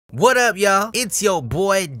What up, y'all? It's your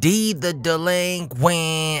boy D the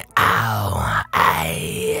Delinquent.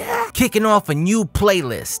 Kicking off a new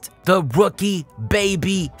playlist, the Rookie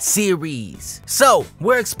Baby series. So,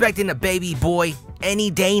 we're expecting a baby boy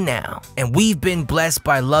any day now, and we've been blessed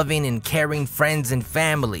by loving and caring friends and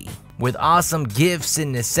family with awesome gifts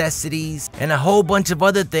and necessities and a whole bunch of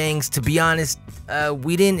other things. To be honest,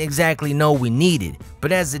 we didn't exactly know we needed,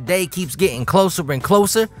 but as the day keeps getting closer and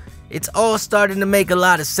closer, it's all starting to make a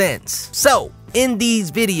lot of sense. So, in these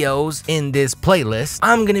videos, in this playlist,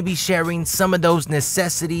 I'm gonna be sharing some of those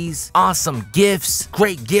necessities, awesome gifts,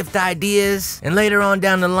 great gift ideas, and later on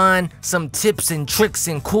down the line, some tips and tricks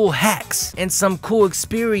and cool hacks, and some cool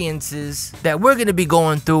experiences that we're gonna be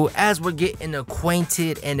going through as we're getting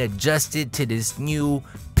acquainted and adjusted to this new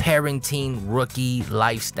parenting rookie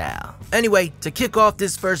lifestyle. Anyway, to kick off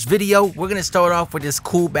this first video, we're gonna start off with this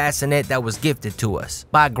cool bassinet that was gifted to us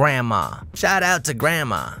by Grandma. Shout out to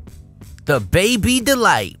Grandma. The Baby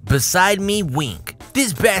Delight Beside Me Wink.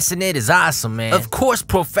 This bassinet is awesome, man. Of course,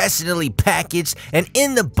 professionally packaged, and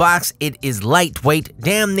in the box, it is lightweight.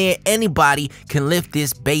 Damn near anybody can lift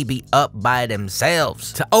this baby up by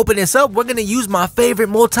themselves. To open this up, we're gonna use my favorite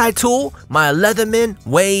multi-tool, my Leatherman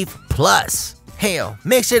Wave Plus. Hell,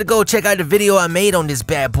 make sure to go check out the video I made on this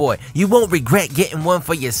bad boy. You won't regret getting one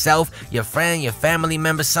for yourself, your friend, your family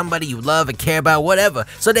member, somebody you love and care about, whatever,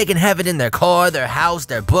 so they can have it in their car, their house,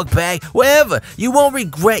 their book bag, wherever. You won't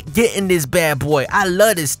regret getting this bad boy. I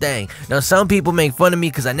love this thing. Now, some people make fun of me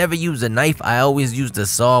because I never use a knife. I always use the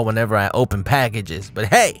saw whenever I open packages. But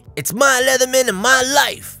hey, it's my Leatherman and my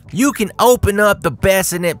life. You can open up the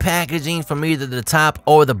bassinet packaging from either the top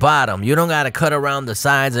or the bottom. You don't gotta cut around the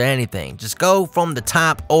sides or anything. Just go from the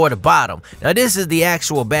top or the bottom. Now this is the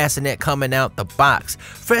actual bassinet coming out the box.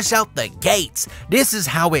 Fresh out the gates. This is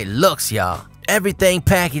how it looks, y'all. Everything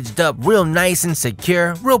packaged up real nice and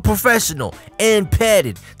secure, real professional, and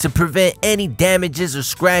padded to prevent any damages or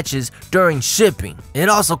scratches during shipping. It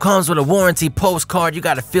also comes with a warranty postcard you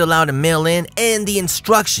gotta fill out and mail in, and the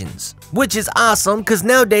instructions. Which is awesome, because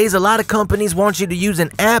nowadays a lot of companies want you to use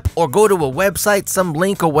an app or go to a website, some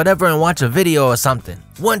link or whatever, and watch a video or something.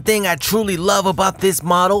 One thing I truly love about this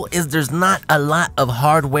model is there's not a lot of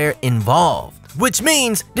hardware involved, which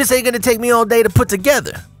means this ain't gonna take me all day to put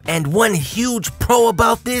together. And one huge pro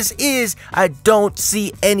about this is I don't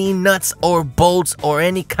see any nuts or bolts or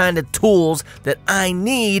any kind of tools that I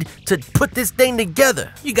need to put this thing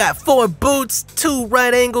together. You got 4 boots, 2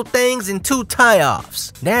 right angle things, and 2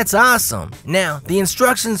 tie-offs. That's awesome. Now, the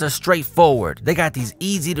instructions are straightforward. They got these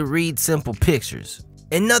easy to read, simple pictures.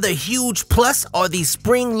 Another huge plus are these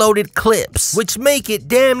spring-loaded clips, which make it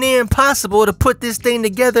damn near impossible to put this thing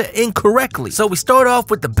together incorrectly. So we start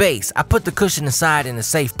off with the base. I put the cushion aside in a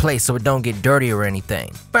safe place so it don't get dirty or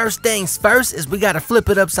anything. First things first is we gotta flip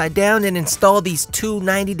it upside down and install these 2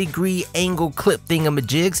 90-degree angle clip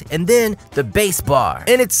thingamajigs, and then the base bar.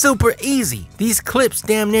 And it's super easy. These clips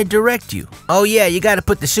damn near direct you. Oh yeah, you gotta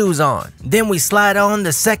put the shoes on. Then we slide on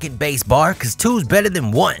the second base bar, cause 2's better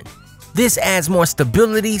than 1. This adds more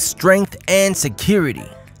stability, strength, and security.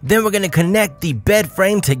 Then we're gonna connect the bed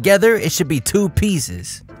frame together. It should be 2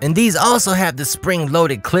 pieces. And these also have the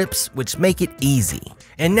spring-loaded clips, which make it easy.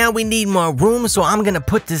 And now we need more room, so I'm gonna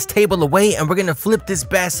put this table away and we're gonna flip this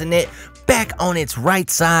bassinet back on its right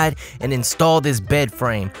side and install this bed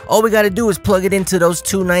frame. All we gotta do is plug it into those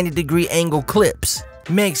 2 90-degree angle clips.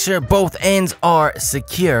 Make sure both ends are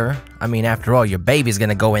secure. I mean, after all, your baby's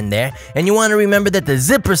gonna go in there. And you wanna remember that the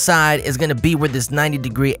zipper side is gonna be where this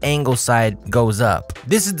 90-degree angle side goes up.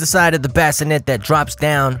 This is the side of the bassinet that drops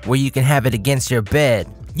down where you can have it against your bed.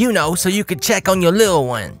 You know, so you can check on your little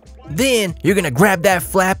one. Then, you're gonna grab that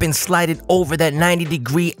flap and slide it over that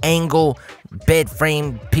 90-degree angle bed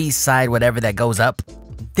frame piece side, whatever that goes up.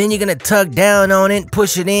 Then you're gonna tug down on it,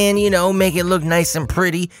 push it in, you know, make it look nice and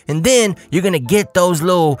pretty. And then you're gonna get those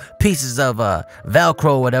little pieces of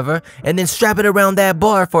Velcro or whatever, and then strap it around that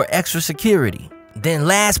bar for extra security. Then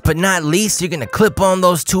last but not least, you're gonna clip on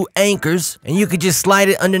those 2 anchors, and you could just slide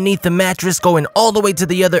it underneath the mattress, going all the way to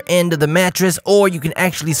the other end of the mattress, or you can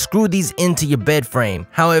actually screw these into your bed frame,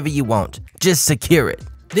 however you want. Just secure it.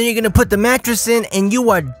 Then you're gonna put the mattress in and you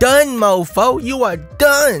are done, mofo. You are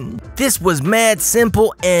done. This was mad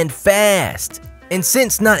simple and fast. And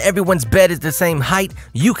since not everyone's bed is the same height,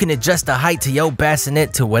 you can adjust the height to your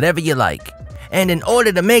bassinet to whatever you like. And in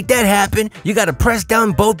order to make that happen, you gotta press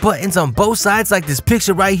down both buttons on both sides like this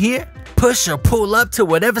picture right here. Push or pull up to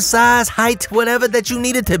whatever size, height, whatever that you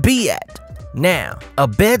need it to be at. Now, a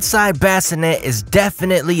bedside bassinet is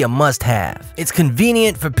definitely a must-have. It's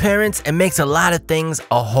convenient for parents and makes a lot of things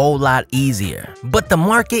a whole lot easier. But the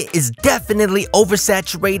market is definitely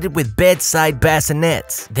oversaturated with bedside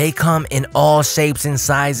bassinets. They come in all shapes and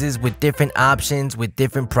sizes with different options with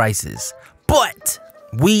different prices. But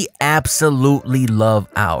we absolutely love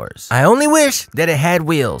ours. I only wish that it had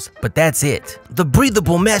wheels, but that's it. The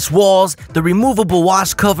breathable mesh walls, the removable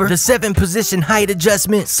wash cover, the 7-position height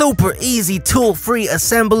adjustment, super easy tool-free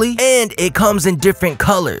assembly, and it comes in different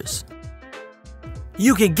colors.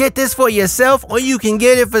 You can get this for yourself or you can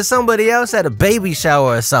get it for somebody else at a baby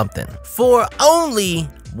shower or something for only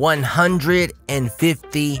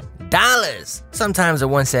 $150. Sometimes at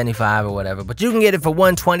 $175 or whatever, but you can get it for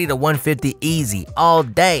 $120 to $150 easy all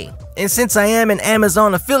day. And since I am an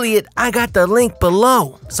Amazon affiliate, I got the link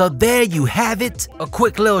below. So there you have it, a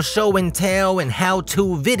quick little show and tell and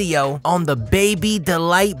how-to video on the Baby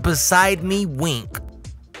Delight Beside Me Wink.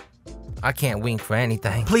 I can't wink for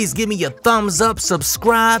anything. Please give me a thumbs up,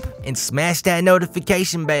 subscribe, and smash that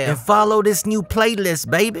notification bell. And follow this new playlist,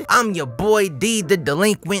 baby. I'm your boy D, the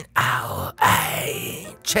delinquent. Ow, ay.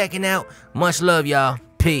 Checking out. Much love, y'all.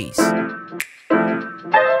 Peace.